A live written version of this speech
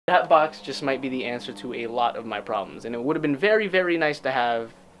That box just might be the answer to a lot of my problems, and it would have been very, very nice to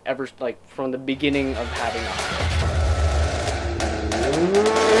have ever, like, from the beginning of having a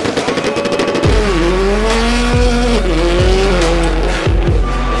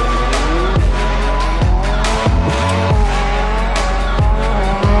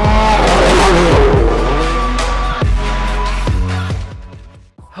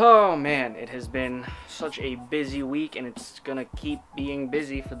Oh man, it has been such a busy week, and it's gonna keep being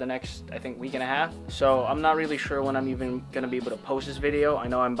busy for the next, I think, week and a half. So I'm not really sure when I'm even gonna be able to post this video. I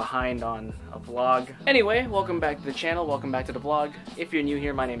know I'm behind on a vlog. Anyway, welcome back to the channel, welcome back to the vlog. If you're new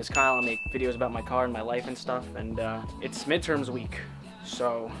here, my name is Kyle. I make videos about my car and my life and stuff, and it's midterms week,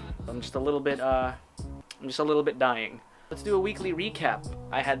 so I'm just a little bit dying. Let's do a weekly recap.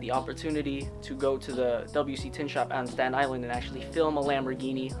 I had the opportunity to go to the WC Tin Shop on Staten Island and actually film a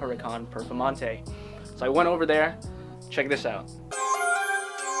Lamborghini Huracan Performante. So I went over there. Check this out.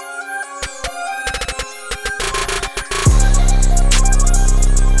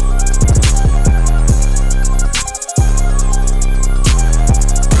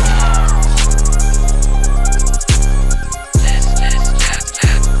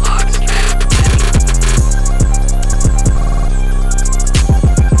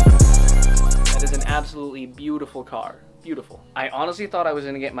 Absolutely beautiful car. Beautiful. I honestly thought I was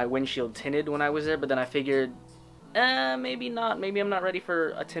gonna get my windshield tinted when I was there, but then I figured, maybe not. Maybe I'm not ready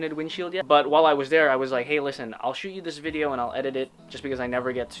for a tinted windshield yet. But while I was there, I was like, hey, listen, I'll shoot you this video and I'll edit it, just because I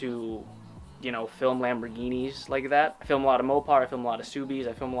never get to, you know, film Lamborghinis like that. I film a lot of Mopar, I film a lot of Subis,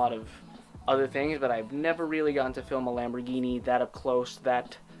 I film a lot of other things, but I've never really gotten to film a Lamborghini that up close,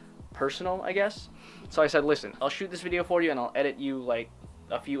 that personal, I guess. So I said, listen, I'll shoot this video for you and I'll edit you like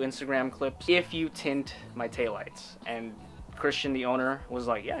a few Instagram clips if you tint my taillights. And Christian, the owner, was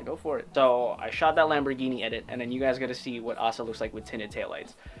like, yeah, go for it. So I shot that Lamborghini edit, and then you guys got to see what Asa looks like with tinted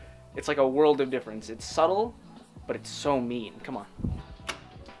taillights. It's like a world of difference. It's subtle, but it's so mean. Come on.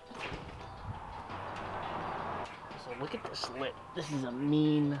 So look at this lip. This is a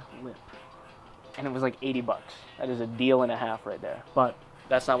mean lip. And it was like 80 bucks. That is a deal and a half right there. But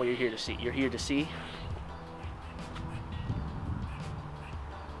that's not what you're here to see. You're here to see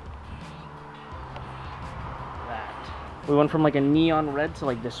we went from like a neon red to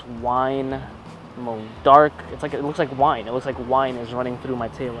like this wine, dark. It's like, it looks like wine. It looks like wine is running through my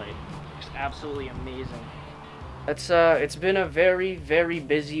taillight. It's absolutely amazing. It's been a very, very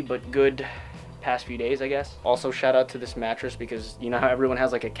busy but good past few days, I guess. Also, shout out to this mattress, because you know how everyone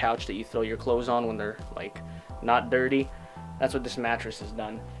has like a couch that you throw your clothes on when they're like not dirty? That's what this mattress has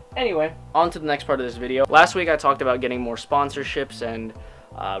done. Anyway, on to the next part of this video. Last week I talked about getting more sponsorships and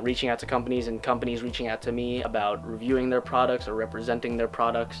reaching out to companies, and companies reaching out to me about reviewing their products or representing their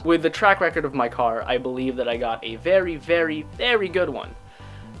products. With the track record of my car, I believe that I got a very, very, very good one.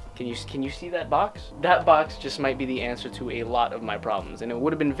 Can you see that box? That box just might be the answer to a lot of my problems, and it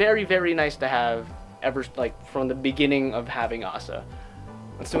would have been very, very nice to have ever, like, from the beginning of having Asa.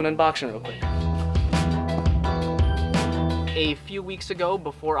 Let's do an unboxing real quick. A few weeks ago,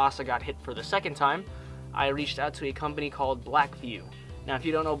 before Asa got hit for the second time, I reached out to a company called Blackvue. Now, if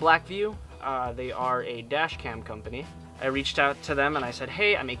you don't know Blackvue, they are a dash cam company. I reached out to them and I said,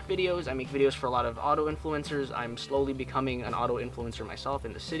 hey, I make videos for a lot of auto influencers. I'm slowly becoming an auto influencer myself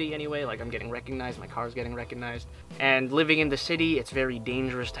in the city anyway. Like, I'm getting recognized, my car's getting recognized. And living in the city, it's very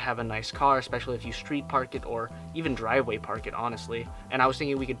dangerous to have a nice car, especially if you street park it or even driveway park it, honestly. And I was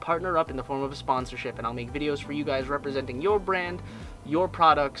thinking we could partner up in the form of a sponsorship, and I'll make videos for you guys representing your brand, your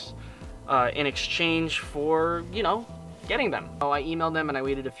products, in exchange for, you know, getting them. So I emailed them and I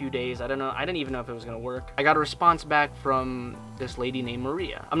waited a few days. I didn't even know if it was gonna work. I got a response back from this lady named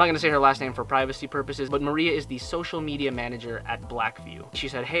Maria. I'm not gonna say her last name for privacy purposes, but Maria is the social media manager at Blackvue. She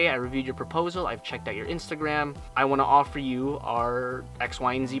said, hey, I reviewed your proposal, I've checked out your Instagram, I wanna offer you our X,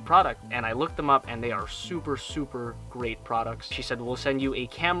 Y, and Z product. And I looked them up and they are super, super great products. She said, we'll send you a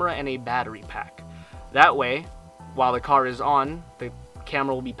camera and a battery pack. That way, while the car is on, the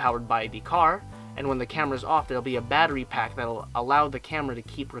camera will be powered by the car, and when the camera's off, there'll be a battery pack that'll allow the camera to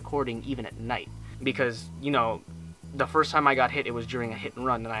keep recording even at night. Because, you know, the first time I got hit, it was during a hit and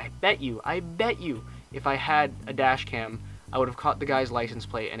run, and I bet you, if I had a dash cam, I would have caught the guy's license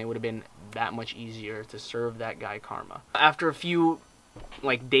plate, and it would have been that much easier to serve that guy karma. After a few,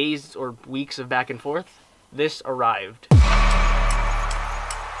 like, days or weeks of back and forth, this arrived.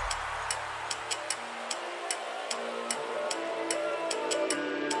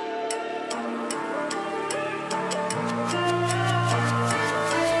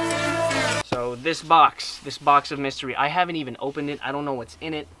 This box of mystery, I haven't even opened it. I don't know what's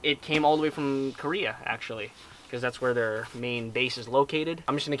in it. It came all the way from Korea, actually. because that's where their main base is located.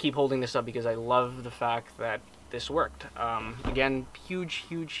 I'm just gonna keep holding this up because I love the fact that this worked. Again, huge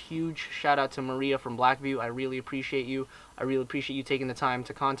shout out to Maria from Blackvue. I really appreciate you. I really appreciate you taking the time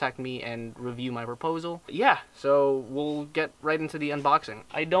to contact me and review my proposal. Yeah, so we'll get right into the unboxing.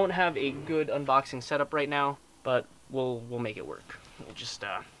 I don't have a good unboxing setup right now, but we'll make it work. We'll just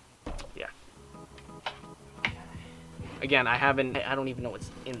yeah. Again, I don't even know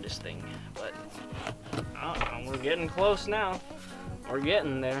what's in this thing, but we're getting close now. We're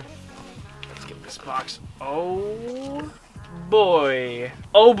getting there. Let's get this box. Oh boy.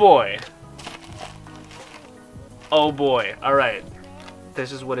 Oh boy. Oh boy. All right.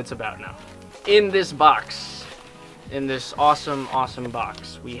 This is what it's about now. In this box, in this awesome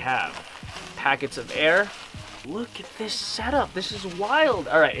box, we have packets of air. Look at this setup. This is wild.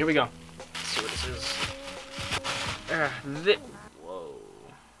 All right, here we go. Let's see what this is.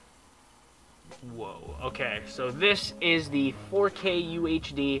 Whoa. Okay, so this is the 4K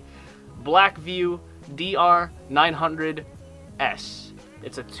UHD Blackvue DR900s.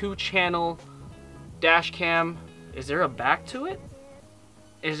 It's a 2-channel dash cam. Is there a back to it?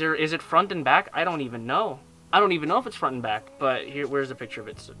 Is it front and back? I don't even know. I don't even know if it's front and back, but where's the picture of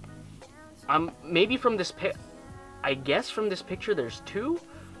it? So, maybe from this I guess from this picture there's 2,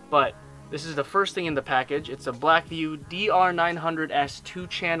 but this is the first thing in the package. It's a Blackvue DR900s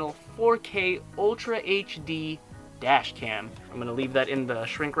 2-channel 4K Ultra HD dash cam. I'm gonna leave that in the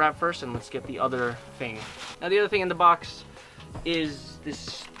shrink wrap first, and let's get the other thing. Now the other thing in the box is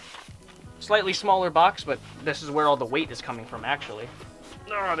this slightly smaller box, but this is where all the weight is coming from actually.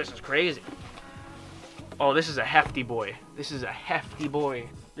 Oh, this is crazy. Oh, this is a hefty boy. This is a hefty boy.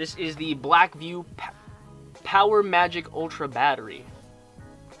 This is the Blackvue Power Magic Ultra battery.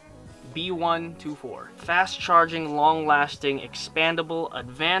 B124. Fast charging, long lasting, expandable,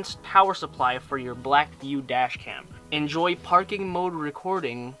 advanced power supply for your Blackvue dash cam. Enjoy parking mode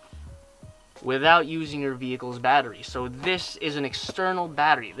recording without using your vehicle's battery. So this is an external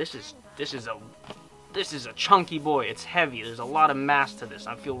battery. This is a chunky boy. It's heavy. There's a lot of mass to this.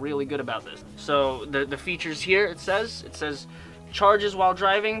 I feel really good about this. So the features here, it says charges while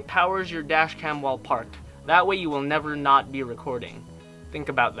driving, powers your dash cam while parked. That way you will never not be recording. Think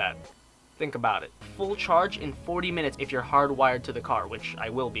about that. Think about it. Full charge in 40 minutes if you're hardwired to the car, which I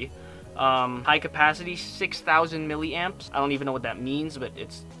will be. High capacity, 6,000 milliamps. I don't even know what that means, but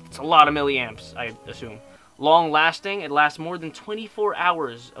it's a lot of milliamps, I assume. Long lasting, it lasts more than 24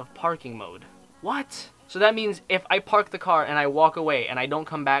 hours of parking mode. What? So that means if I park the car and I walk away and I don't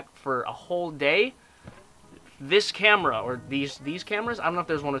come back for a whole day, this camera, or these cameras, I don't know if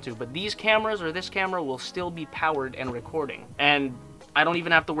there's 1 or 2, but these cameras or this camera will still be powered and recording. And I don't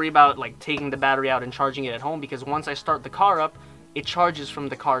even have to worry about like taking the battery out and charging it at home, because once I start the car up, it charges from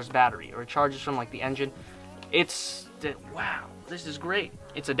the car's battery, or it charges from like the engine. Wow, this is great.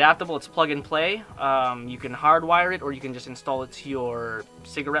 It's adaptable, it's plug and play. You can hardwire it, or you can just install it to your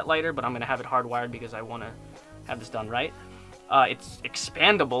cigarette lighter, but I'm gonna have it hardwired because I wanna have this done right. It's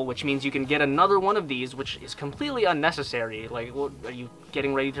expandable, which means you can get another one of these, which is completely unnecessary. Like, what, are you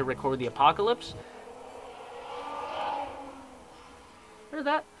getting ready to record the apocalypse? Heard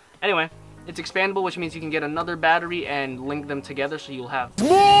that? Anyway, it's expandable, which means you can get another battery and link them together, so you'll have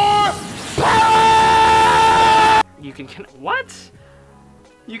more power! You can what?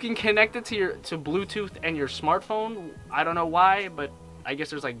 You can connect it to Bluetooth and your smartphone. I don't know why, but I guess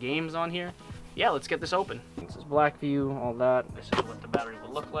there's like games on here. Yeah, let's get this open. This is Blackvue, all that. This is what the battery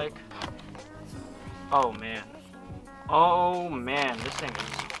will look like. Oh man. Oh man, this thing is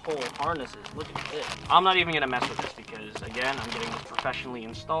whole harnesses. Look at this. I'm not even gonna mess with this because again, I'm getting this professionally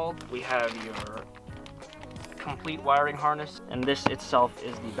installed. We have your complete wiring harness, and this itself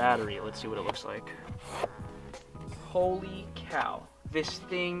is the battery. Let's see what it looks like. Holy cow. This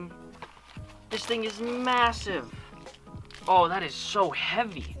thing is massive. Oh, that is so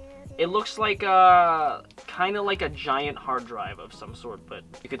heavy. It looks like kind of like a giant hard drive of some sort, but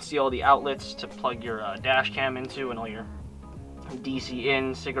you can see all the outlets to plug your dash cam into, and all your DC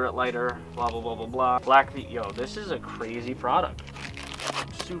in, cigarette lighter, blah blah blah blah blah. Blackvue, yo, this is a crazy product.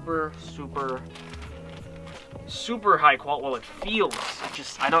 Super high quality. Well, it feels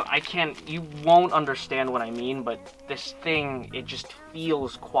just, you won't understand what I mean, but this thing, it just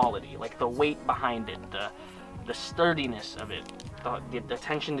feels quality. Like the weight behind it, the sturdiness of it, the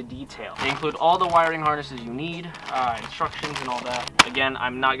attention to detail. They include all the wiring harnesses you need, instructions and all that. Again,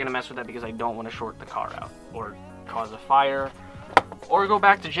 I'm not gonna mess with that because I don't want to short the car out or cause a fire or go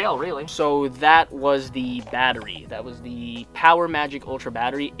back to jail, really. So that was the battery. That was the Power Magic Ultra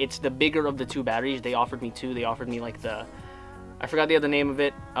battery. It's the bigger of the 2 batteries. They offered me 2. They offered me like the I forgot the other name of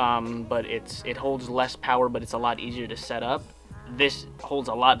it, but it holds less power, but it's a lot easier to set up. This holds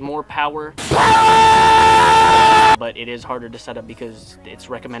a lot more power, but it is harder to set up because it's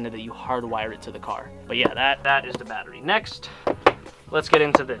recommended that you hardwire it to the car. But yeah, that is the battery. Next, let's get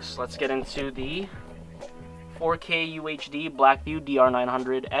into this. Let's get into the 4K UHD Blackvue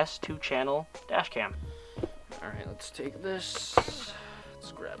DR900s 2-channel dash cam. All right, let's take this.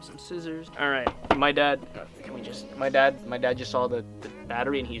 Let's grab some scissors. All right, my dad just saw the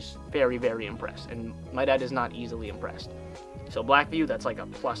battery and he's very, very impressed. And my dad is not easily impressed. So Blackvue, that's like a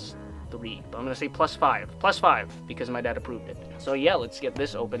 +3, but I'm gonna say +5 because my dad approved it. So yeah, let's get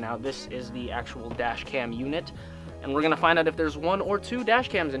this open now. This is the actual dash cam unit, and we're gonna find out if there's 1 or 2 dash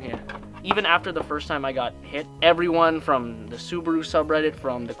cams in here. Even after the first time I got hit, everyone from the Subaru subreddit,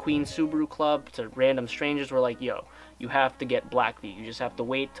 from the Queen Subaru Club to random strangers were like, yo, you have to get Blackvue. You just have to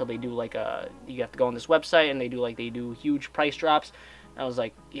wait till they do like you have to go on this website and they do huge price drops. I was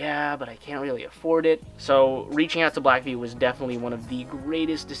like, yeah, but I can't really afford it. So reaching out to Blackvue was definitely one of the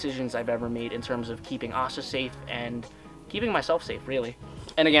greatest decisions I've ever made in terms of keeping Asa safe and keeping myself safe, really.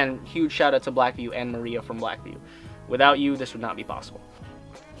 And again, huge shout out to Blackvue and Maria from Blackvue. Without you, this would not be possible.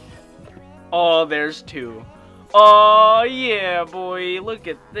 Oh, there's 2. Oh yeah, boy, look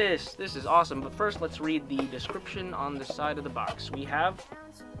at this. This is awesome. But first, let's read the description on the side of the box. We have,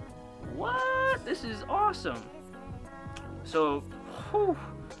 what? This is awesome. So, whew.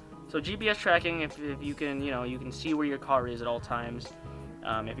 So GPS tracking, if you can, you can see where your car is at all times.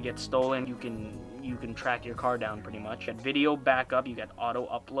 If it gets stolen, you can track your car down pretty much. You got video backup, you got auto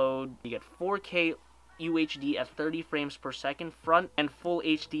upload, you get 4K UHD at 30 frames per second front and full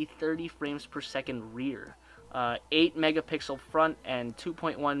HD 30 frames per second rear. 8 megapixel front and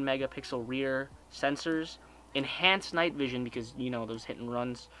 2.1 megapixel rear sensors. Enhanced night vision because those hit and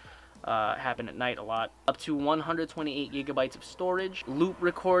runs happen at night a lot. Up to 128 gigabytes of storage. Loop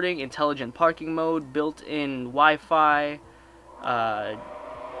recording, intelligent parking mode, built-in Wi-Fi.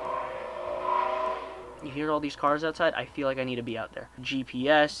 You hear all these cars outside? I feel like I need to be out there.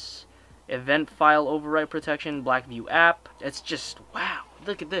 GPS, event file overwrite protection, Blackvue app. It's just, wow,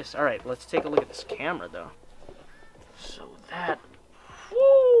 look at this. All right, let's take a look at this camera though. So that,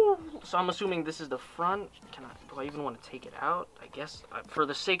 whoo! So I'm assuming this is the front. Do I even want to take it out? I guess for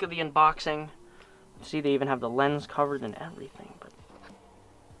the sake of the unboxing. See, they even have the lens covered and everything, but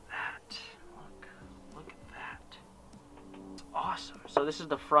that, look at that. It's awesome. So this is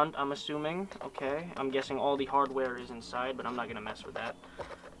the front, I'm assuming. Okay, I'm guessing all the hardware is inside, but I'm not gonna mess with that.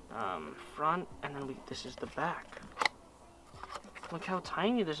 Front, and then this is the back. Look how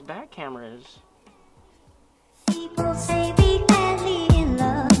tiny this back camera is. People say be madly in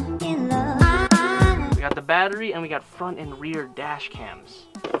love, in love. We got the battery and we got front and rear dash cams.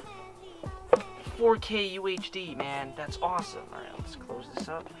 4K UHD, man, that's awesome. All right, let's close this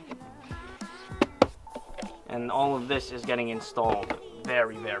up. And all of this is getting installed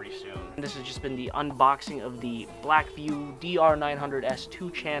very, very soon. This has just been the unboxing of the Blackvue DR900s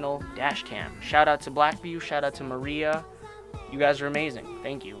 2-channel dash cam. Shout out to Blackvue, shout out to Maria. You guys are amazing.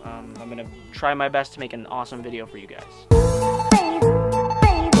 Thank you. I'm gonna try my best to make an awesome video for you guys.